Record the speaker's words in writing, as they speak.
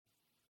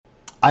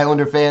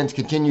Islander fans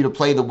continue to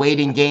play the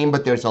waiting game,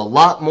 but there's a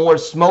lot more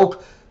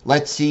smoke.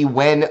 Let's see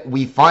when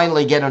we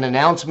finally get an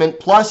announcement.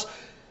 Plus,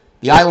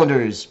 the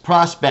Islanders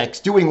prospects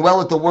doing well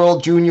at the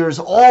World Juniors,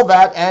 all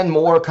that and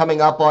more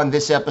coming up on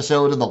this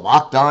episode of the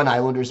Locked On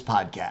Islanders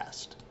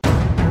podcast.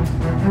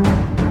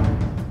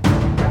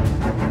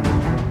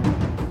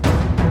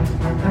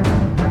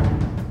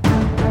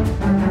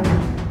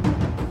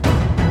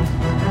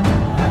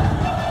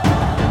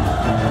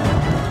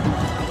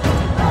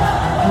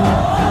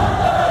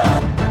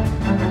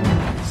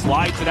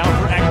 Slides it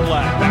out for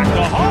Ekblad. Back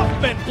to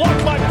Hoffman.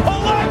 Blocked by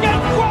Pulock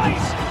and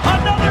Price.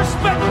 Another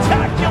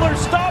spectacular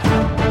stop.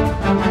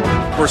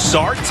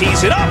 Brassard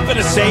tees it up, and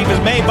a save is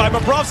made by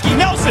Bobrovsky.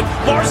 Nelson.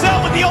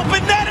 Barzal with the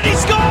open net, and he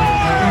scores!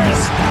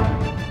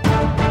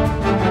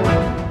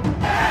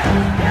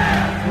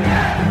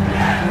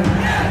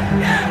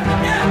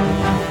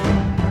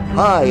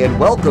 Hi, and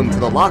welcome to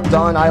the Locked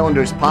On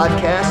Islanders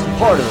podcast,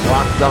 part of the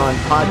Locked On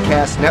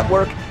Podcast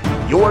Network,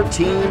 your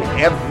team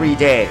every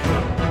day.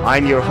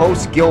 I'm your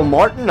host, Gil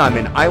Martin. I'm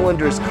an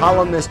Islanders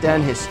columnist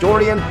and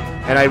historian,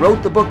 and I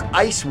wrote the book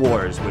Ice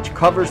Wars, which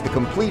covers the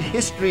complete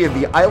history of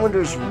the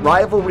Islanders'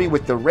 rivalry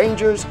with the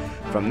Rangers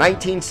from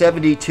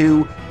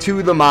 1972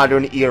 to the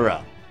modern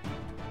era.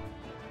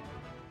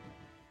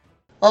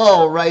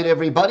 All right,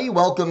 everybody,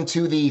 welcome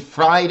to the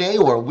Friday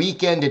or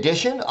weekend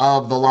edition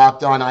of the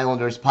Locked On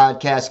Islanders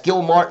podcast.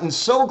 Gil Martin,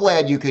 so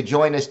glad you could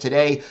join us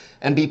today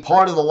and be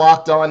part of the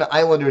Locked On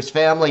Islanders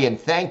family, and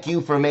thank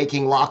you for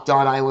making Locked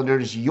On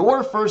Islanders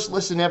your first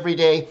listen every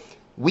day.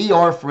 We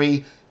are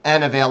free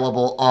and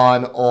available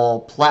on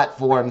all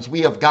platforms. We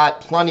have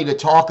got plenty to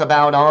talk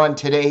about on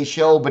today's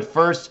show, but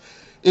first,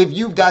 if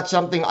you've got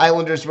something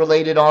Islanders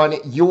related on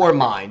your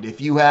mind,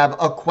 if you have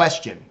a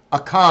question, a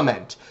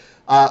comment,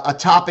 a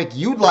topic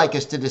you'd like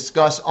us to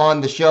discuss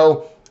on the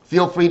show,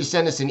 feel free to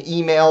send us an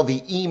email.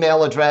 The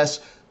email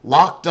address,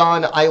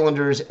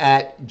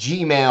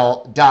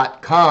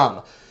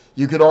 lockedonislanders@gmail.com.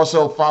 You could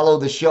also follow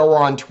the show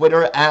on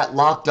Twitter at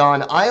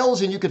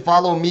LockedOnIsles, and you could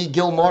follow me,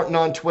 Gil Martin,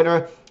 on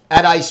Twitter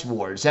at Ice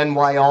Wars,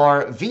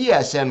 NYR,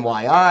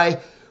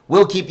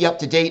 We'll keep you up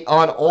to date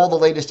on all the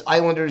latest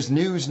Islanders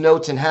news,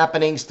 notes, and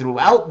happenings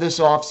throughout this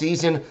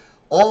offseason,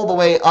 all the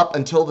way up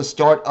until the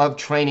start of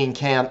training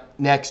camp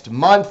next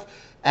month.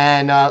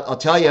 And I'll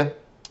tell you,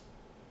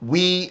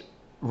 we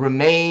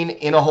remain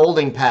in a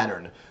holding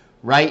pattern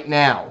right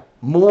now.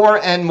 More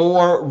and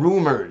more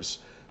rumors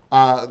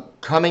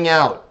coming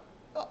out.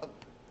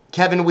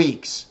 Kevin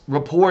Weeks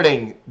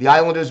reporting the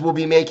Islanders will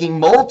be making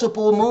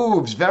multiple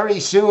moves very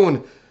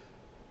soon,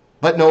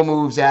 but no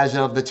moves as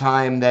of the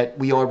time that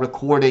we are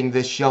recording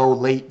this show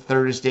late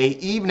Thursday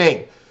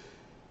evening.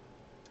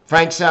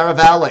 Frank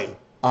Saravalli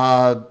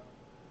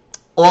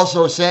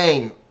also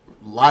saying,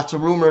 lots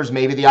of rumors,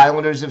 maybe the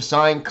Islanders have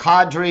signed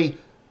Kadri.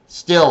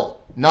 Still,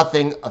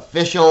 nothing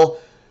official.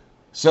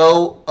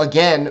 So,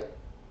 again,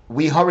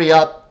 we hurry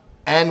up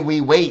and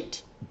we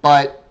wait.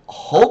 But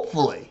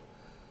hopefully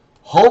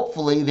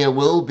there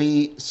will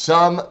be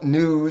some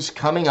news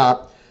coming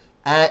up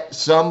at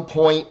some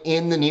point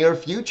in the near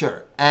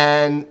future.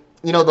 And,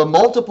 you know, the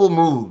multiple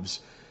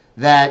moves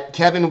that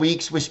Kevin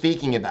Weeks was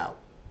speaking about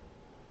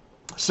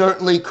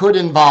certainly could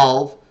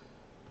involve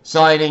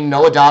signing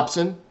Noah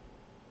Dobson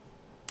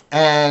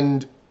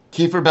and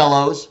Kiefer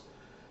Bellows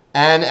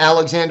and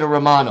Alexander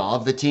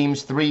Romanov, the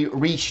team's three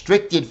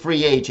restricted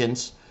free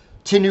agents,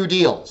 to new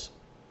deals.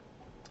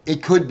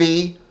 It could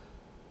be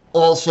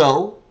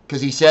also,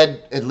 because he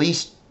said at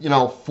least,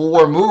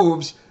 4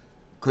 moves,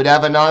 could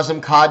have a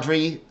Nazem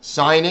Kadri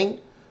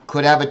signing,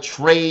 could have a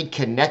trade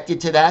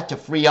connected to that to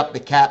free up the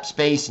cap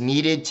space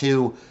needed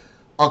to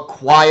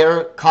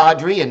acquire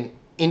Kadri and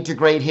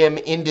integrate him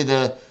into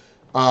the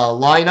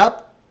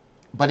lineup.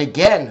 But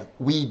again,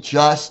 we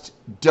just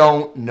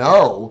don't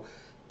know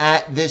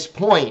at this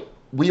point.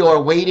 We are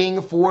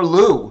waiting for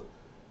Lou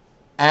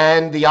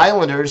and the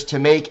Islanders to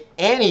make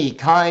any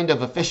kind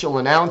of official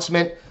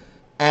announcement.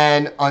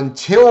 And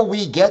until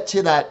we get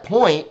to that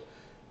point,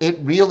 it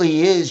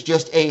really is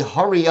just a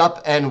hurry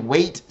up and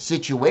wait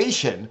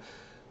situation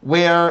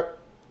where,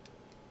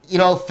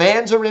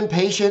 fans are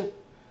impatient.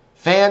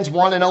 Fans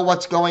want to know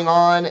what's going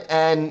on.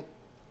 And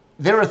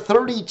there are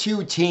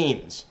 32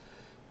 teams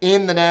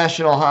in the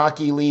National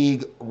Hockey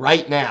League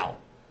right now.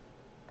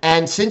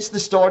 And since the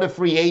start of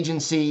free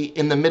agency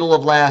in the middle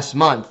of last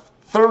month,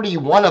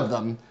 31 of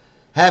them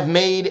have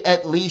made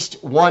at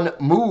least one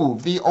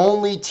move. The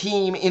only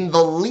team in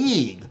the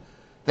league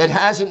that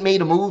hasn't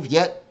made a move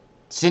yet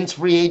since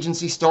free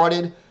agency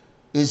started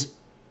is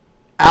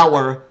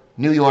our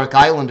New York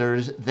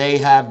Islanders. They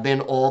have been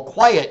all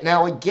quiet.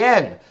 Now,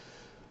 again,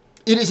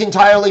 it is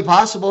entirely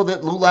possible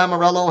that Lou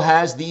Lamoriello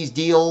has these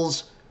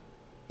deals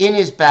in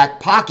his back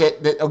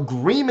pocket, that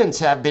agreements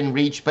have been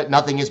reached but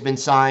nothing has been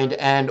signed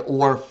and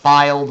or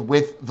filed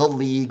with the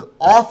league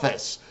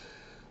office.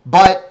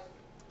 But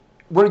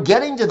we're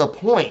getting to the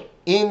point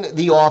in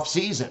the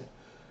offseason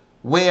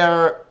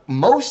where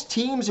most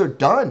teams are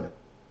done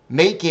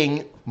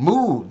making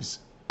moves.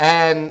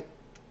 And,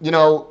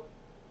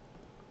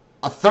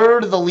 a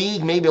third of the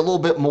league, maybe a little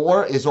bit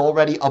more, is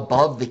already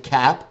above the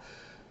cap.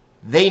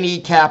 They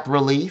need cap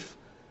relief.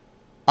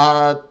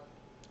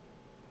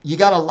 You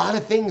got a lot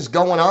of things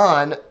going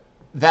on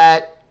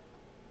that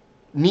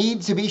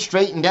need to be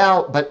straightened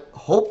out, but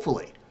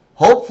hopefully,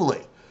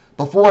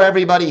 before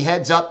everybody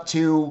heads up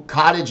to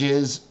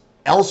cottages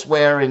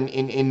elsewhere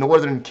in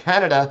northern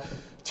Canada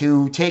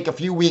to take a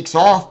few weeks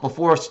off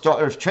before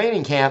start of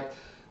training camp,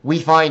 we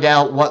find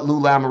out what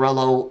Lou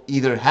Lamoriello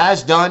either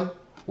has done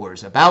or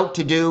is about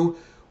to do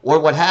or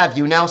what have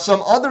you. Now,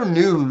 some other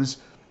news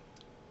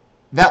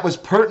that was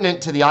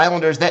pertinent to the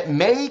Islanders that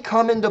may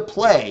come into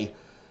play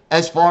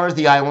as far as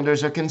the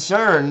Islanders are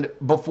concerned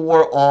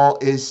before all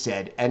is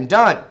said and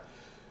done.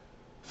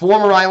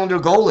 Former Islander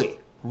goalie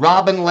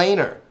Robin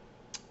Lehner,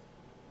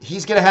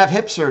 he's going to have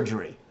hip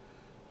surgery.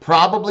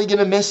 Probably going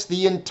to miss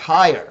the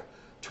entire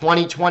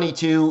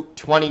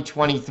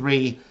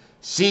 2022-2023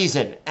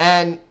 season.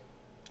 And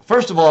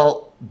first of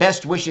all,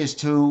 best wishes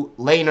to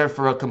Lehner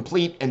for a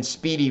complete and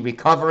speedy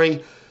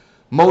recovery.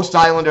 Most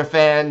Islander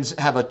fans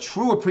have a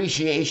true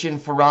appreciation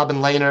for Robin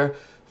Lehner,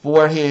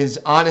 for his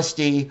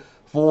honesty,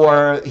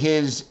 for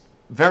his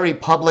very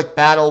public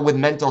battle with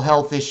mental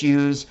health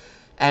issues,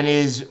 and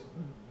his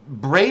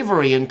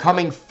bravery in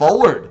coming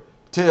forward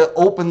to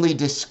openly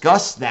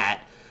discuss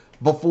that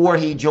before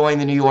he joined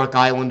the New York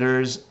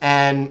Islanders.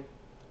 And,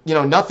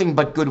 nothing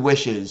but good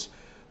wishes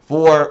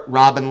for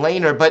Robin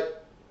Lehner.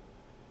 But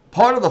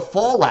part of the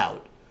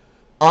fallout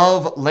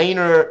of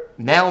Lehner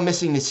now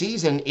missing the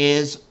season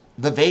is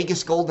the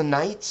Vegas Golden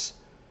Knights.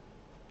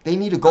 They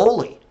need a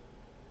goalie.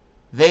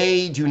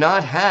 They do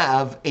not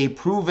have a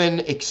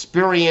proven,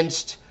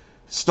 experienced,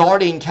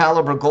 starting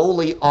caliber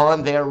goalie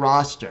on their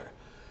roster.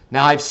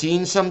 Now, I've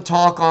seen some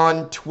talk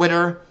on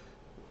Twitter.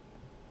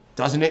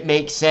 Doesn't it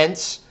make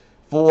sense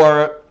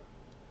for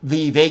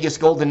the Vegas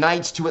Golden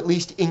Knights to at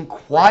least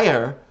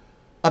inquire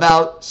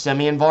about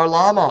Semyon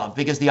Varlamov?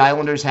 Because the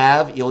Islanders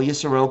have Ilya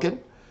Sorokin.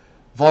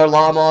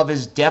 Varlamov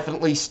is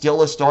definitely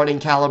still a starting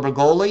caliber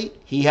goalie.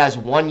 He has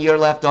 1 year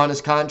left on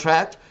his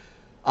contract.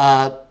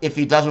 If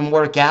he doesn't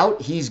work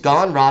out, he's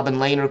gone. Robin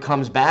Lehner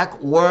comes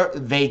back, or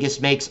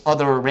Vegas makes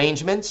other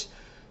arrangements,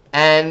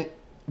 and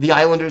the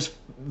Islanders,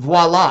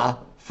 voila,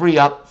 free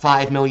up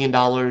 $5 million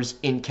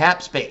in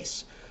cap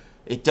space.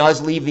 It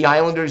does leave the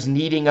Islanders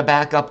needing a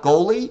backup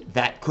goalie.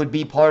 That could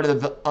be part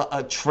of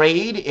a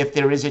trade if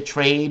there is a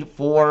trade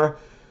for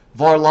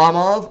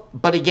Varlamov.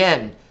 But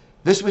again,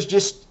 this was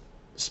just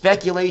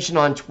speculation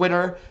on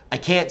Twitter. I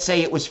can't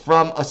say it was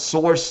from a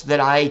source that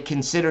I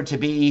consider to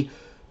be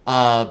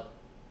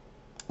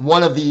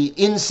one of the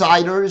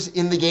insiders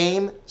in the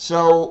game.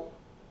 So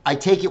I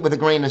take it with a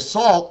grain of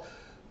salt,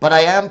 but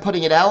I am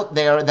putting it out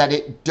there that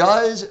it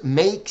does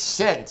make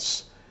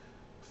sense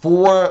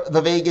for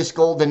the Vegas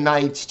Golden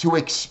Knights to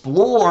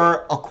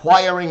explore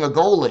acquiring a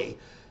goalie.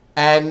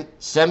 And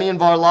Semyon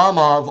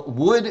Varlamov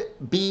would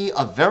be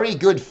a very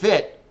good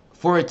fit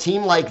for a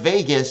team like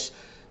Vegas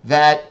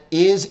that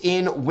is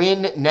in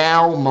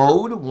win-now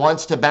mode,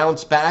 wants to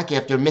bounce back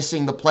after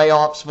missing the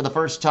playoffs for the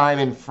first time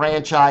in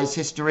franchise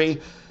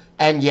history,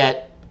 and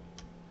yet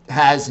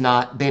has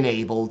not been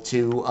able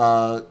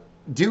to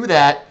do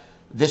that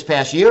this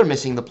past year,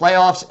 missing the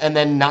playoffs and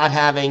then not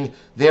having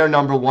their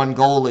number one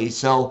goalie.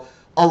 So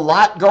a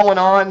lot going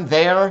on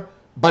there,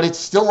 but it's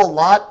still a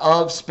lot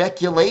of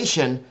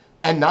speculation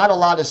and not a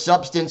lot of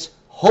substance.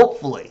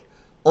 Hopefully,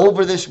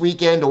 over this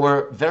weekend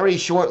or very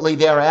shortly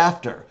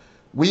thereafter,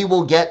 we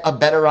will get a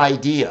better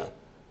idea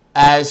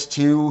as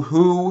to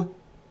who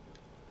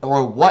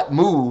or what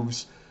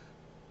moves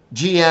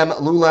GM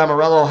Lou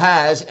Lamoriello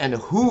has and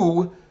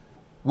who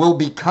will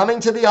be coming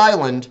to the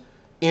island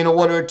in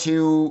order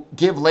to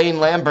give Lane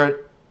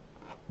Lambert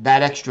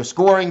that extra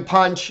scoring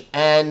punch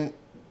and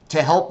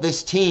to help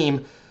this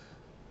team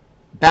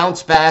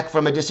bounce back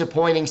from a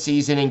disappointing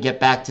season and get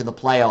back to the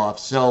playoffs.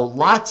 So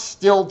lots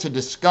still to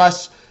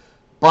discuss,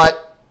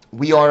 but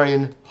we are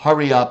in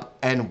hurry up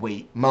and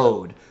wait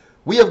mode.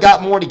 We have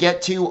got more to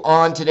get to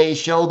on today's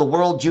show. The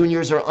World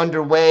Juniors are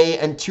underway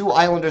and two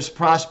Islanders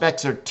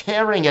prospects are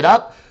tearing it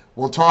up.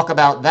 We'll talk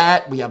about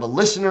that. We have a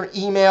listener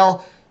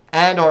email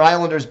and our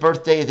Islanders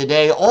birthday of the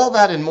day. All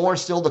that and more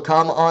still to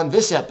come on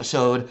this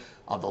episode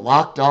of the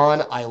Locked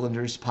On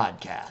Islanders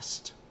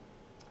podcast.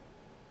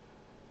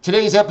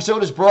 Today's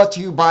episode is brought to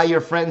you by your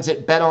friends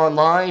at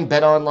BetOnline.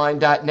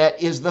 BetOnline.net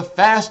is the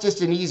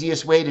fastest and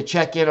easiest way to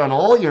check in on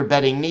all your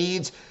betting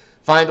needs.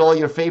 Find all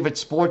your favorite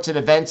sports and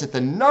events at the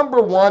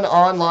 #1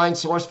 online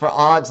source for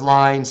odds,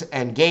 lines,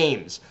 and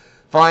games.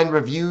 Find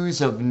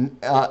reviews of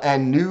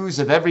and news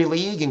of every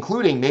league,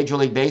 including Major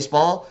League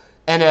Baseball,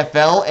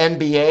 NFL,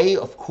 NBA,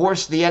 of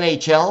course the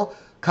NHL,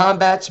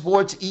 combat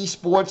sports,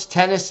 esports,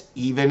 tennis,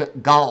 even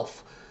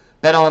golf.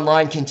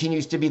 BetOnline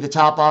continues to be the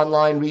top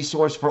online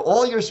resource for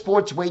all your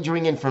sports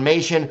wagering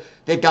information.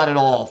 They've got it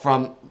all,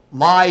 from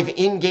live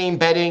in-game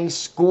betting,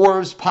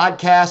 scores,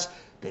 podcasts.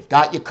 They've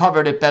got you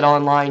covered at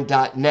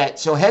betonline.net.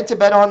 So head to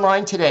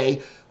BetOnline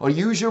today or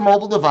use your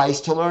mobile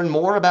device to learn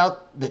more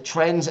about the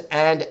trends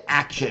and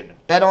action.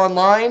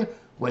 BetOnline,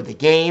 where the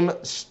game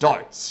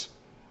starts.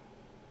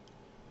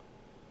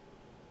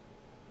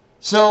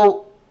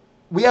 So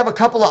we have a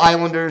couple of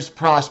Islanders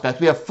prospects.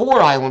 We have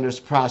 4 Islanders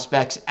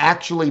prospects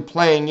actually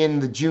playing in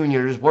the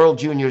juniors, World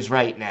Juniors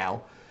right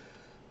now.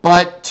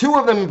 But 2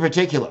 of them in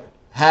particular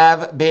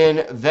have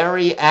been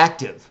very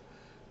active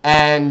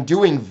and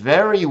doing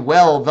very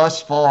well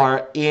thus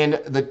far in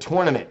the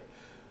tournament.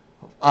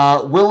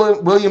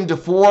 William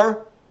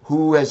Dufour,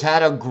 who has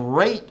had a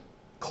great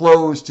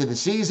close to the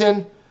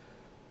season,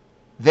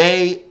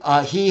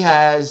 he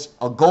has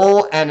a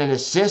goal and an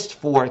assist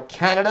for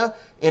Canada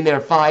in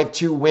their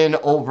 5-2 win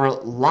over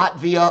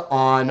Latvia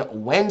on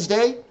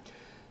Wednesday.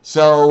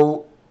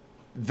 So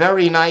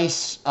very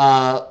nice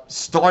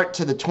start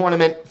to the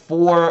tournament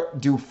for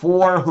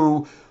Dufour,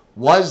 who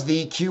was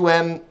the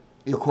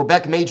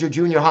Quebec Major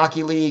Junior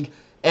Hockey League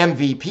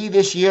MVP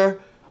this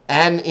year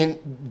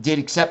and did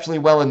exceptionally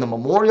well in the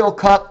Memorial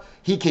Cup.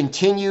 He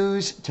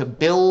continues to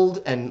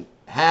build and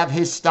have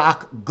his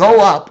stock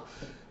go up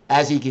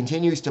as he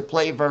continues to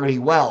play very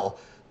well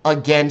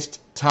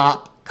against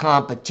top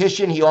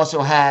competition. He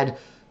also had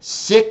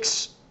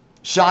 6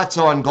 shots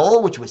on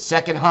goal, which was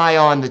second high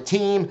on the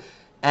team,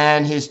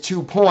 and his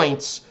 2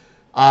 points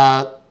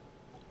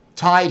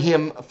tied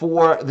him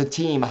for the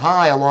team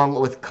high, along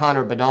with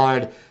Connor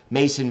Bedard,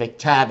 Mason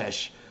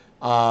McTavish.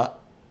 And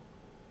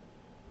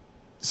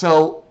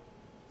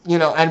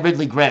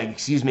Ridley Gregg,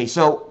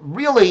 So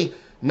really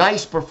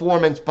nice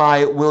performance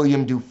by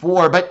William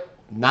Dufour, but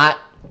not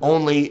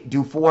only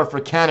Dufour for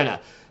Canada.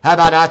 How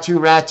about Aatu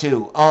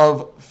Räty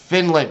of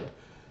Finland?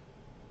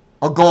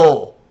 A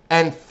goal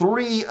and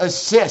 3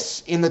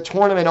 assists in the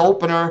tournament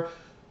opener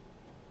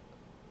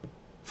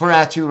for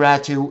Aatu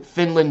Räty.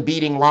 Finland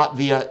beating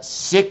Latvia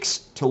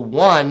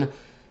 6-1.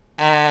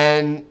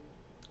 And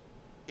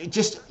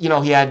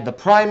he had the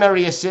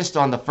primary assist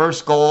on the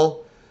first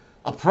goal,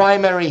 a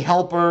primary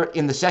helper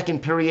in the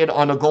second period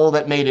on a goal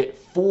that made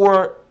it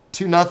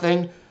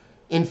 4-0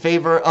 in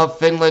favor of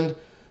Finland.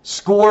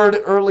 Scored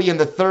early in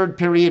the third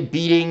period,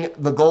 beating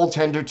the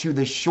goaltender to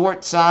the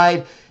short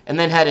side, and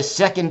then had a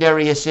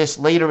secondary assist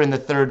later in the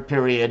third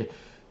period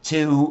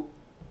to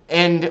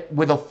end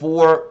with a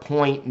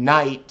 4-point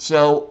night.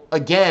 So,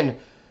 again,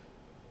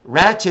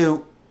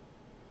 Räty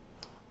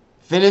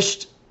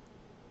finished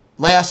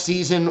last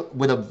season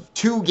with a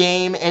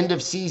 2-game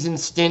end-of-season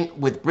stint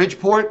with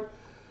Bridgeport.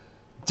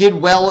 Did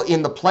well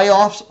in the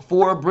playoffs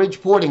for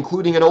Bridgeport,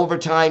 including an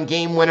overtime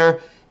game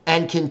winner,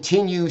 and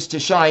continues to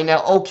shine.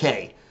 Now,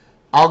 okay,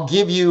 I'll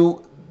give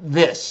you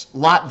this.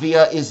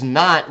 Latvia is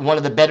not one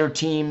of the better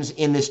teams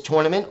in this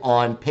tournament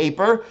on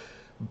paper,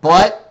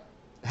 but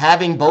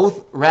having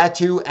both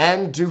Räty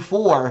and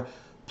Dufour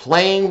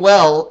playing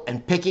well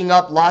and picking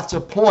up lots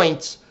of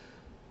points,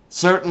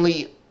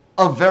 certainly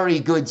a very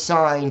good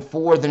sign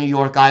for the New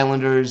York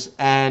Islanders,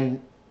 and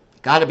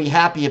got to be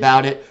happy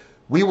about it.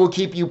 We will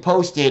keep you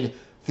posted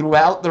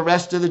throughout the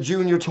rest of the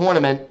junior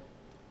tournament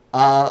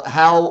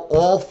how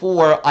all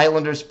 4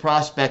 Islanders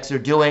prospects are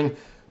doing.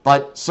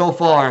 But so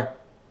far,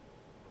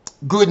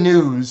 good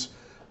news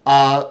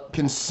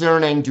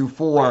concerning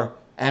Dufour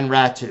and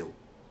Räty.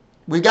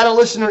 We've got a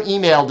listener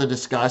email to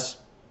discuss,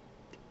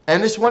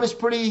 and this one is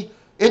pretty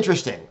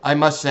interesting, I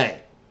must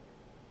say.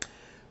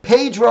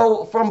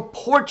 Pedro from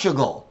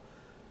Portugal.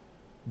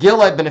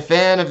 Gil, I've been a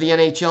fan of the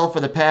NHL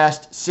for the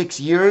past 6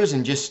 years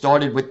and just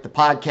started with the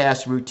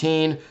podcast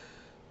routine.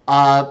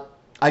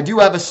 I do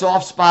have a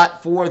soft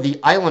spot for the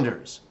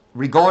Islanders.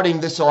 Regarding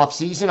this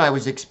offseason, I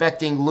was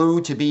expecting Lou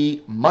to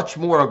be much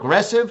more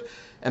aggressive,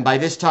 and by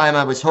this time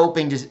I was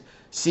hoping to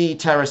see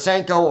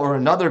Tarasenko or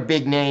another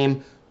big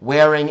name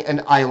wearing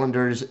an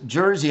Islanders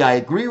jersey. I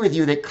agree with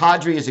you that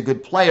Kadri is a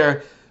good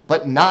player,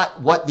 but not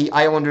what the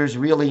Islanders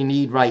really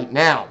need right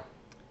now.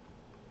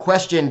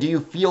 Question, do you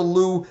feel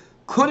Lou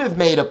could have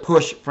made a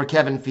push for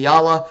Kevin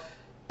Fiala?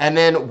 And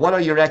then what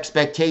are your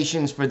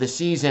expectations for the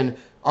season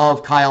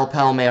of Kyle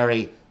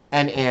Palmieri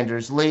and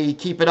Anders Lee?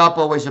 Keep it up.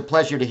 Always a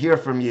pleasure to hear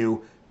from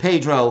you.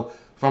 Pedro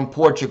from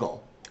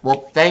Portugal.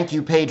 Well, thank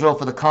you, Pedro,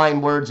 for the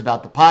kind words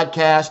about the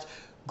podcast.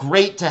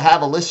 Great to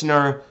have a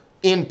listener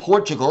in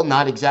Portugal.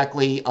 Not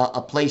exactly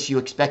a place you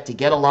expect to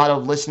get a lot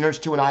of listeners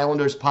to an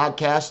Islanders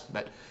podcast,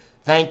 but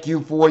thank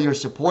you for your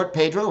support,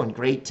 Pedro, and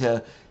great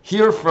to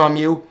hear from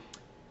you.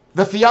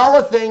 The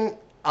Fiala thing,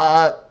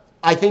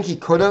 I think he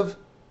could have.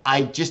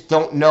 I just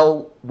don't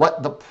know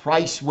what the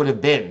price would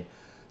have been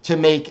to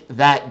make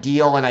that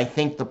deal, and I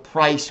think the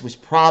price was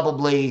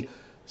probably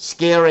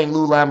scaring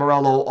Lou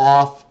Lamoriello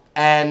off,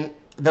 and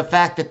the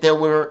fact that there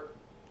were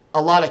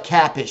a lot of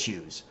cap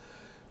issues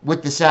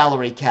with the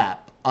salary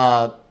cap,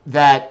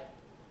 that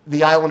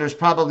the Islanders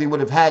probably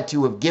would have had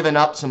to have given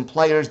up some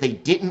players they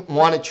didn't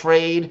want to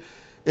trade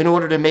in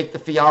order to make the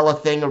Fiala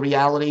thing a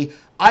reality.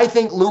 I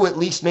think Lou at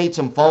least made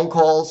some phone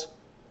calls,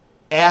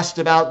 asked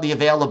about the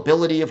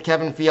availability of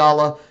Kevin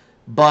Fiala,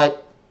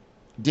 but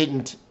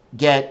didn't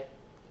get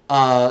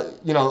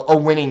a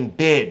winning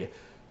bid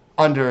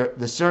under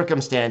the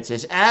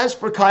circumstances. As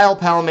for Kyle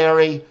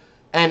Palmieri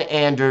and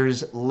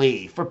Anders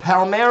Lee, for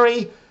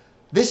Palmieri,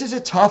 this is a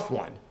tough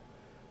one.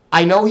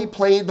 I know he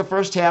played the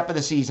first half of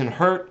the season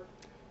hurt,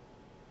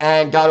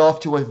 and got off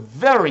to a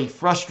very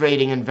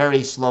frustrating and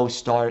very slow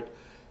start.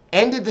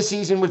 Ended the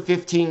season with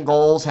 15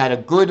 goals, had a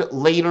good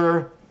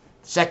later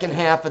second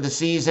half of the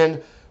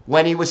season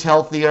when he was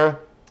healthier.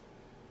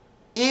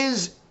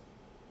 Is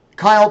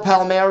Kyle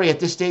Palmieri at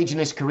this stage in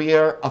his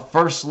career a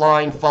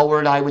first-line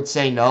forward? I would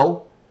say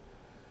no.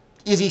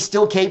 Is he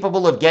still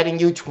capable of getting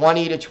you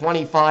 20 to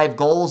 25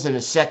 goals in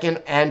a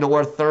second and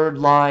or third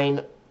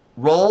line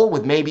role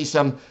with maybe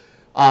some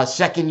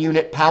second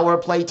unit power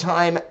play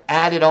time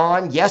added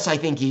on? Yes, I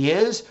think he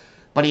is,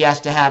 but he has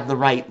to have the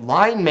right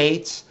line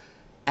mates.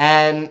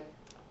 And,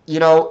 you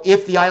know,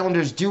 if the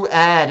Islanders do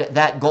add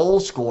that goal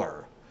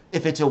scorer,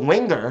 if it's a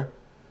winger,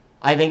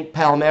 I think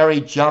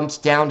Palmieri jumps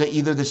down to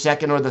either the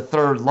second or the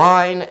third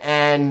line,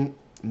 and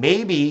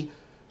maybe,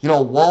 you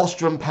know,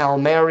 Wahlstrom,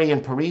 Palmieri,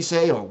 and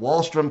Parise, or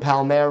Wahlstrom,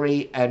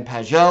 Palmieri, and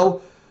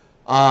Pajot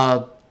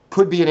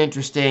could be an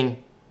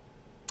interesting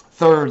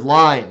third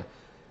line.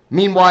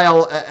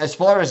 Meanwhile, as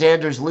far as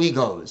Anders Lee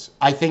goes,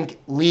 I think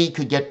Lee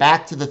could get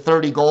back to the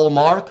 30-goal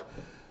mark.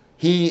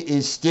 He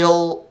is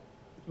still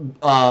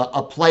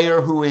a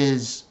player who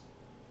is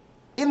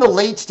in the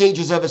late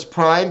stages of his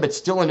prime, but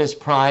still in his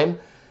prime,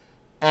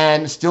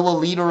 and still a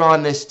leader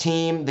on this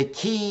team. The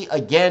key,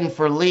 again,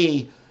 for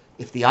Lee,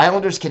 if the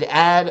Islanders could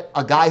add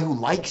a guy who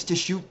likes to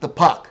shoot the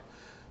puck,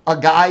 a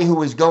guy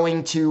who is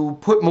going to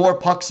put more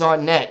pucks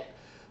on net,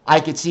 I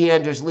could see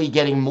Anders Lee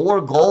getting more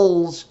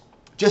goals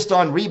just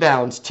on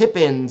rebounds,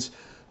 tip-ins,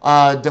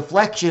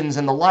 deflections,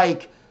 and the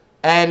like,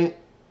 and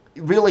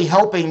really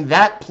helping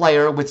that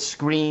player with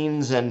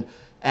screens and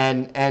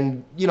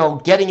you know,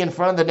 getting in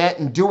front of the net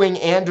and doing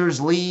Anders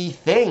Lee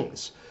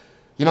things.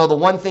 You know, the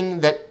one thing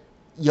that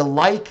you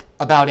like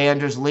about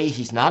Anders Lee,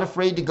 he's not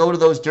afraid to go to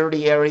those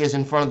dirty areas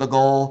in front of the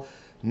goal,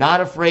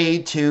 not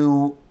afraid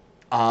to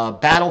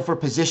battle for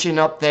position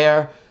up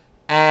there,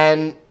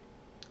 and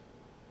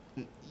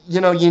you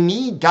know, you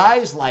need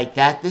guys like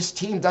that. This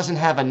team doesn't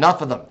have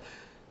enough of them.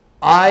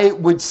 I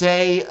would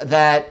say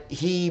that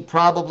he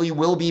probably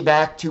will be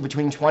back to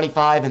between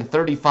 25 and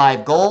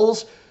 35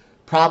 goals,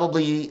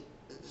 probably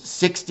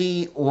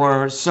 60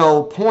 or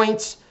so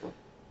points,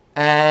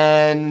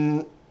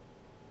 and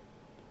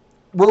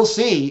we'll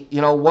see,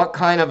 you know, what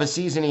kind of a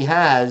season he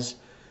has,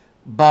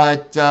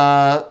 but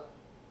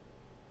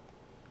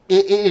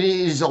it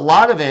is, a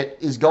lot of it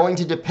is going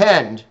to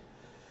depend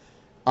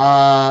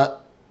on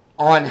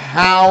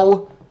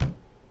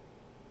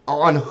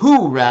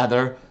who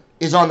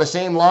is on the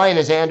same line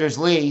as Anders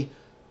Lee,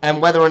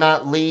 and whether or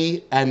not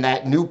Lee and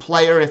that new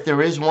player, if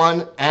there is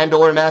one, and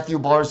or Matthew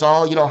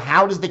Barzal, you know,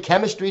 how does the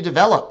chemistry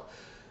develop?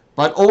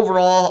 But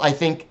overall, I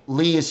think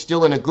Lee is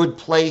still in a good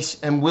place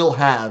and will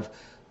have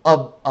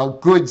a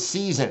good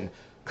season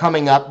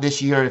coming up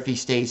this year if he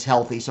stays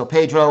healthy. So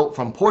Pedro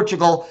from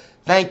Portugal,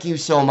 thank you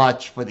so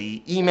much for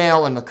the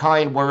email and the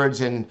kind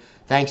words, and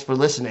thanks for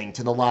listening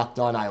to the Locked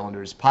On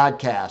Islanders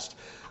podcast.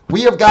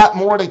 We have got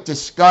more to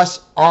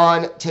discuss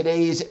on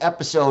today's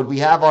episode. We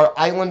have our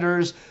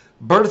Islanders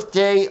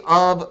birthday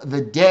of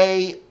the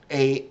day,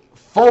 a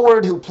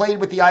forward who played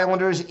with the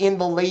Islanders in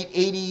the late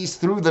 80s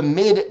through the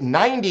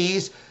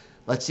mid-90s.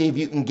 Let's see if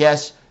you can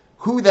guess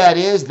who that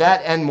is.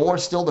 That and more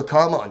still to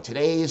come on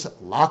today's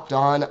Locked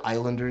On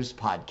Islanders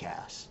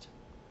podcast.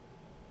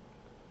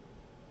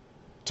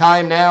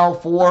 Time now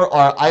for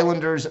our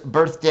Islanders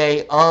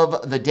birthday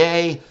of the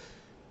day.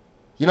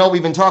 You know,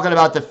 we've been talking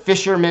about the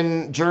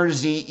Fisherman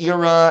jersey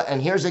era,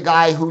 and here's a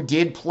guy who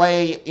did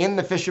play in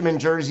the Fisherman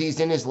jerseys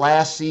in his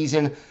last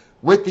season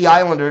with the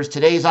Islanders.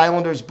 Today's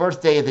Islanders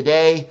birthday of the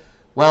day.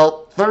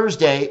 Well,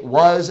 Thursday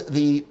was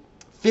the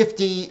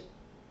 52nd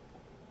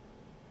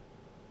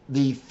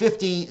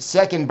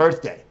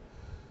birthday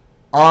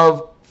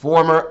of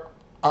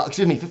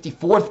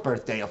 54th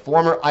birthday of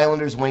former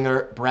Islanders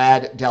winger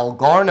Brad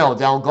Delgarno.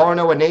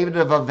 Delgarno, a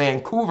native of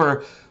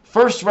Vancouver,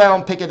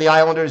 first-round pick of the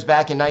Islanders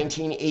back in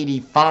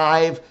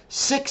 1985,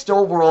 sixth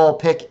overall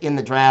pick in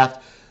the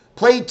draft.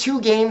 Played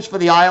 2 games for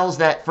the Isles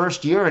that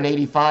first year in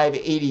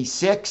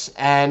 85-86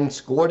 and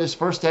scored his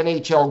first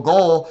NHL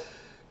goal.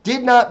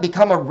 Did not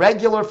become a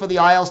regular for the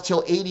Isles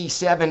till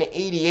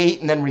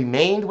 87-88 and then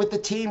remained with the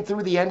team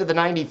through the end of the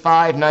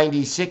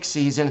 95-96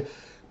 season.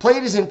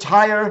 Played his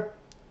entire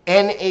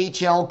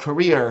NHL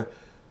career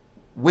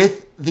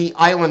with the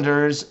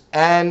Islanders,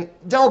 and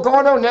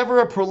Delgarno, never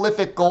a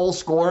prolific goal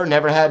scorer,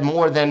 never had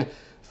more than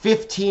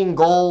 15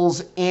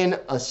 goals in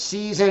a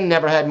season,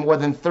 never had more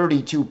than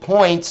 32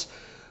 points,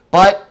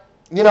 but,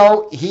 you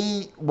know,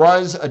 he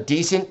was a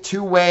decent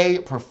two-way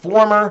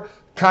performer,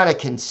 kind of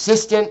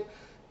consistent,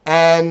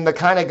 and the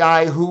kind of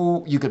guy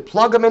who you could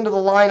plug him into the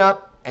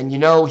lineup, and you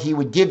know he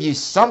would give you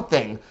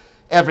something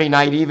every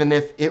night, even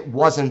if it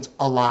wasn't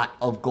a lot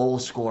of goal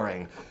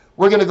scoring.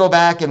 We're going to go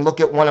back and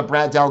look at one of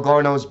Brad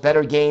Delgarno's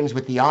better games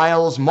with the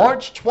Isles.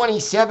 March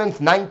 27th,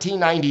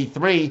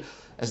 1993,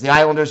 as the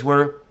Islanders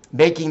were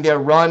making their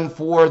run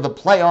for the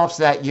playoffs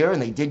that year,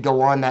 and they did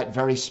go on that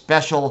very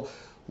special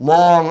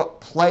long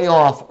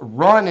playoff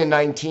run in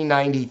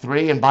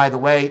 1993. And by the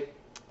way,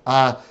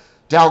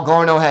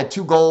 Dalgarno had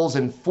 2 goals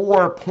and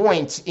 4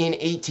 points in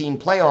 18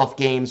 playoff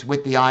games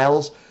with the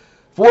Isles.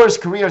 For his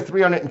career,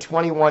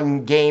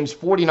 321 games,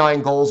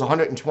 49 goals,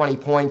 120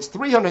 points,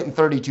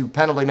 332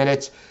 penalty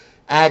minutes.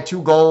 Add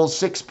 2 goals,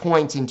 6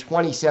 points in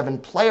 27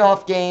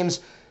 playoff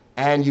games,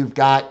 and you've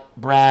got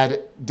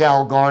Brad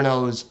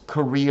Dalgarno's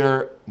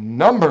career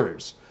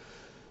numbers.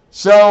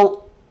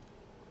 So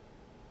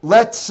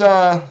let's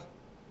take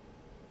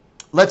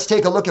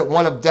a look at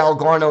one of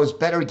Dalgarno's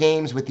better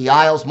games with the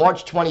Isles.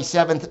 March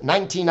 27th,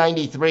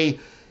 1993,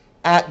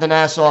 at the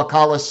Nassau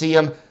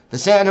Coliseum. The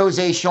San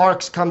Jose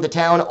Sharks come to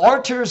town.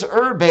 Arturs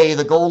Irbe,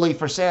 the goalie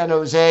for San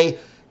Jose.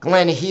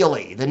 Glenn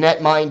Healy, the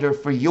netminder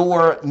for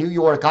your New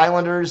York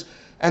Islanders.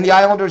 And the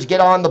Islanders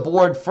get on the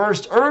board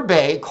first.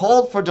 Irbe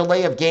called for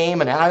delay of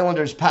game and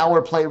Islanders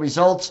power play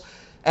results.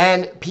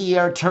 And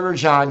Pierre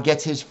Turgeon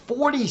gets his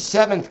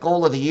 47th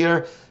goal of the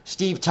year.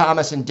 Steve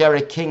Thomas and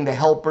Derek King, the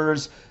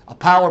helpers. A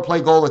power play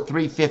goal at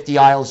 3:50,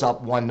 Isles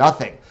up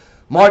 1-0.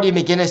 Marty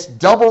McGuinness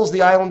doubles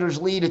the Islanders'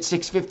 lead at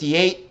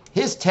 6:58.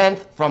 His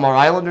 10th from our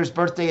Islanders'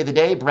 birthday of the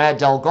day, Brad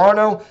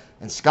Dalgarno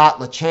and Scott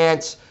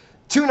LaChance.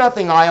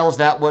 2-0 Isles,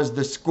 that was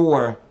the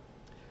score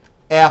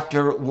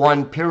after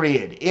 1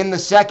 period. In the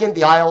second,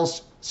 the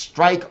Isles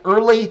strike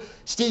early.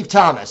 Steve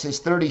Thomas, his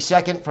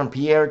 32nd from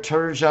Pierre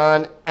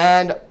Turgeon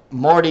and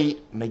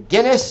Marty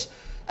McGuinness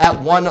at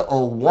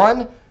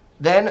 1:01.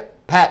 Then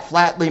Pat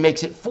Flatley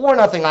makes it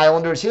 4-0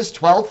 Islanders, his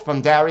 12th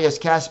from Darius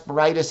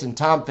Kasparaitis and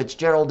Tom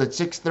Fitzgerald at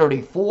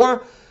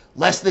 6:34.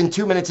 Less than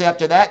 2 minutes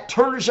after that,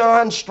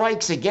 Turgeon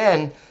strikes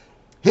again,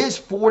 his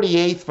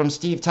 48th from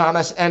Steve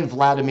Thomas and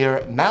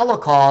Vladimir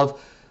Malakov.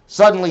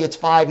 Suddenly it's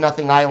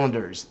 5-0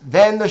 Islanders.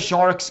 Then the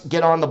Sharks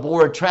get on the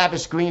board.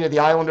 Travis Green of the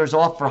Islanders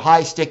off for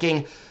high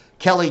sticking.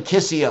 Kelly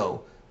Kissio,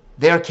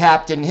 their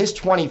captain, his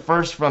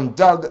 21st from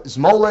Doug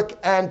Zmolik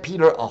and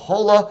Peter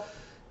Ahola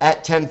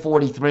at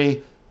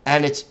 10:43.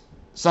 And it's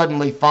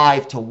suddenly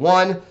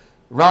 5-1.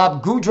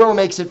 Rob Goudreau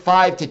makes it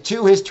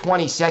 5-2. His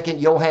 22nd,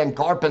 Johan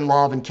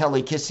Garpenlov and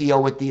Kelly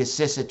Kissio with the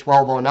assist at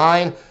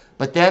 12:09.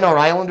 But then our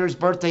Islanders'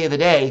 birthday of the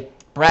day,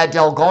 Brad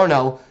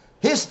Dalgarno,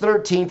 his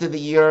 13th of the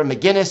year.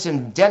 McGuinness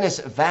and Dennis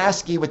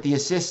Vasky with the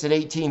assists at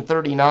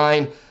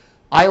 18:39.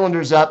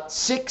 Islanders up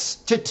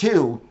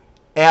 6-2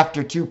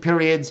 after 2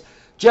 periods.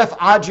 Jeff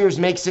Odgers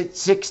makes it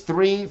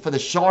 6-3 for the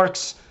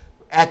Sharks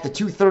at the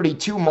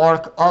 2:32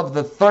 mark of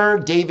the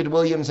third. David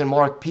Williams and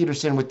Mark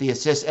Peterson with the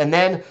assists. And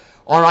then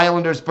our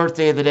Islanders'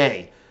 birthday of the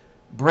day,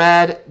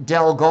 Brad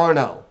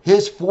Dalgarno,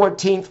 his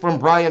 14th from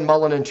Brian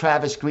Mullen and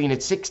Travis Green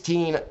at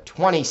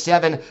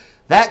 16:27.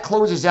 That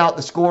closes out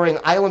the scoring.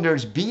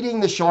 Islanders beating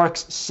the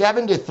Sharks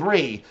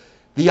 7-3.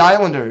 The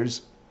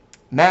Islanders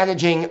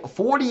managing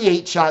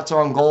 48 shots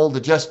on goal to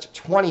just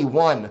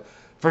 21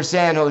 for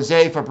San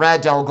Jose. For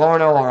Brad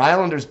Dalgarno, our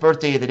Islanders'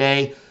 birthday of the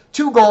day,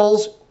 2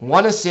 goals,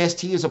 1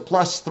 assist. He is a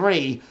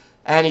 +3,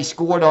 and he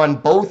scored on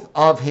both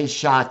of his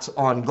shots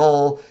on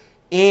goal.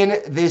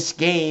 In this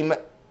game,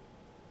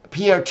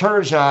 Pierre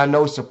Turgeon,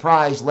 no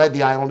surprise, led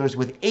the Islanders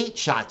with 8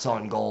 shots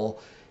on goal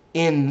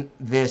in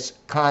this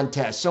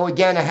contest. So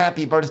again, a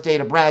happy birthday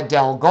to Brad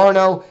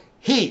Dalgarno.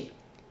 He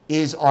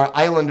is our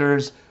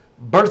Islanders'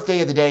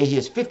 birthday of the day. He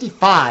is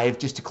 55,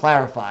 just to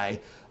clarify,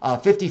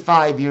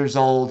 55 years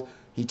old.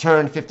 He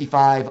turned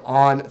 55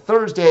 on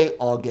Thursday,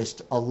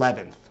 August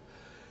 11th.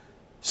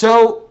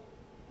 So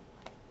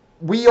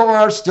we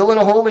are still in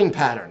a holding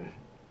pattern.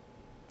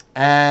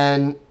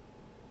 And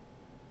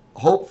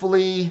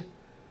hopefully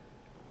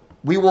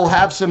we will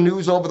have some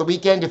news over the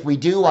weekend. If we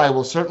do, I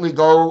will certainly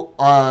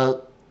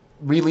go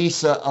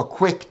release a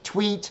quick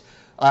tweet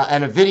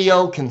and a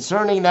video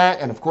concerning that.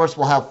 And of course,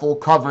 we'll have full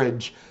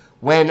coverage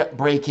when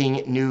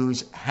breaking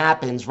news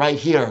happens right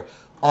here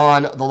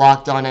on the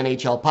Locked On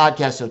NHL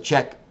podcast. So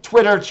check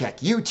Twitter, check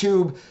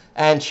YouTube,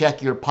 and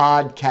check your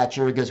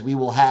podcatcher, because we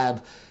will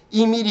have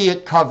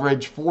immediate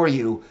coverage for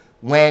you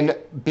when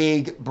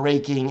big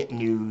breaking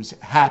news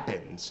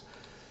happens.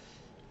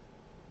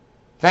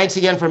 Thanks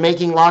again for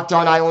making Locked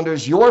On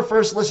Islanders your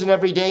first listen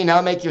every day.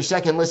 Now make your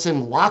second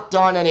listen Locked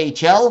On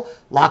NHL.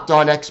 Locked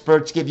On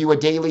experts give you a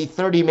daily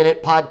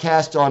 30-minute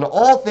podcast on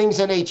all things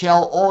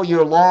NHL all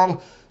year long.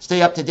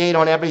 Stay up to date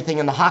on everything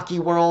in the hockey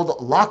world.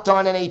 Locked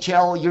On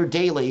NHL, your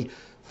daily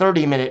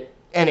 30-minute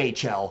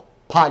NHL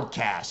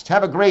podcast.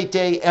 Have a great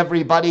day,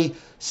 everybody.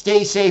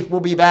 Stay safe. We'll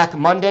be back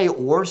Monday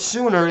or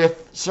sooner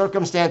if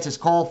circumstances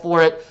call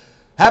for it.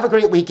 Have a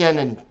great weekend,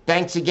 and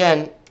thanks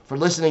again for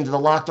listening to the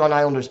Locked On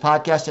Islanders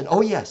podcast. And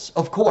oh yes,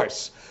 of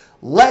course,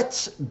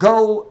 let's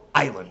go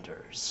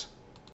Islanders.